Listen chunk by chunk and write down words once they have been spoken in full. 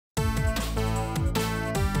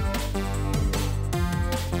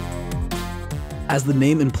As the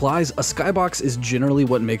name implies, a skybox is generally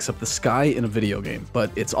what makes up the sky in a video game,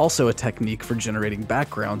 but it's also a technique for generating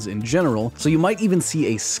backgrounds in general, so you might even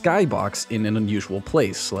see a skybox in an unusual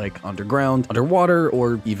place, like underground, underwater,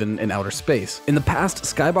 or even in outer space. In the past,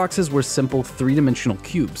 skyboxes were simple three-dimensional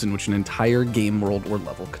cubes in which an entire game world or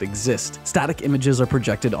level could exist. Static images are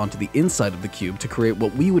projected onto the inside of the cube to create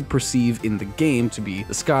what we would perceive in the game to be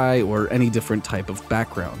the sky or any different type of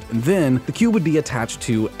background, and then the cube would be attached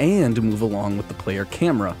to and move along with the player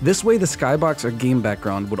camera. This way, the skybox or game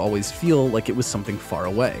background would always feel like it was something far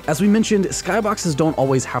away. As we mentioned, skyboxes don't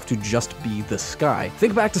always have to just be the sky.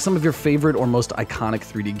 Think back to some of your favorite or most iconic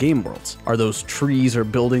 3D game worlds. Are those trees or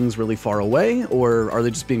buildings really far away, or are they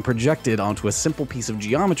just being projected onto a simple piece of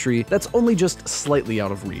geometry that's only just slightly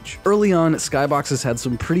out of reach? Early on, skyboxes had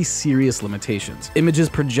some pretty serious limitations. Images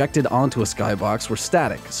projected onto a skybox were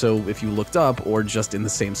static, so if you looked up or just in the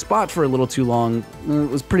same spot for a little too long, it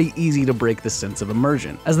was pretty easy to break the sense of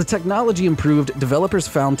immersion. As the technology improved, developers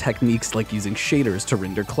found techniques like using shaders to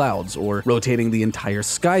render clouds, or rotating the entire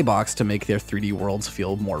skybox to make their 3D worlds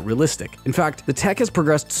feel more realistic. In fact, the tech has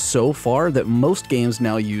progressed so far that most games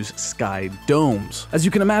now use sky domes. As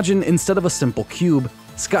you can imagine, instead of a simple cube,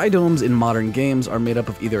 sky domes in modern games are made up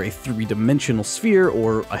of either a three-dimensional sphere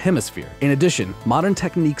or a hemisphere. In addition, modern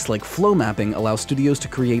techniques like flow mapping allow studios to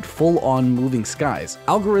create full-on moving skies.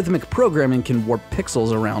 Algorithmic programming can warp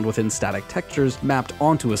pixels around within static textures mapped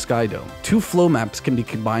onto a sky dome. Two flow maps can be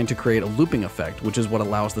combined to create a looping effect, which is what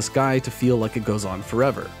allows the sky to feel like it goes on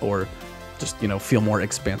forever, or just, feel more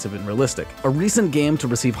expansive and realistic. A recent game to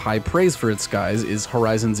receive high praise for its skies is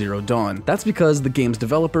Horizon Zero Dawn. That's because the game's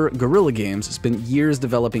developer, Guerrilla Games, spent years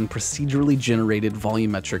developing procedurally generated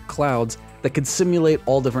volumetric clouds that could simulate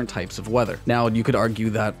all different types of weather. Now, you could argue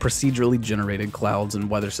that procedurally generated clouds and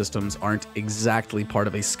weather systems aren't exactly part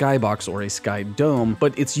of a skybox or a sky dome,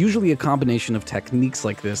 but it's usually a combination of techniques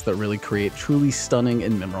like this that really create truly stunning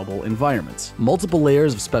and memorable environments. Multiple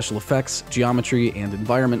layers of special effects, geometry, and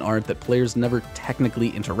environment art that players never technically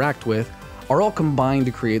interact with are all combined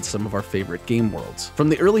to create some of our favorite game worlds. From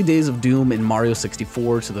the early days of Doom and Mario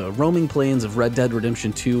 64 to the roaming plains of Red Dead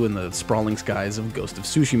Redemption 2 and the sprawling skies of Ghost of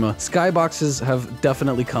Tsushima, skyboxes have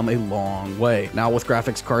definitely come a long way. Now, with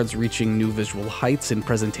graphics cards reaching new visual heights in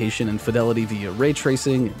presentation and fidelity via ray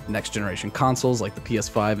tracing, next-generation consoles like the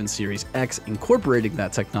PS5 and Series X incorporating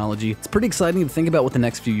that technology, it's pretty exciting to think about what the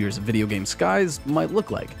next few years of video game skies might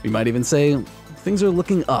look like. We might even say, things are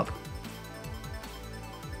looking up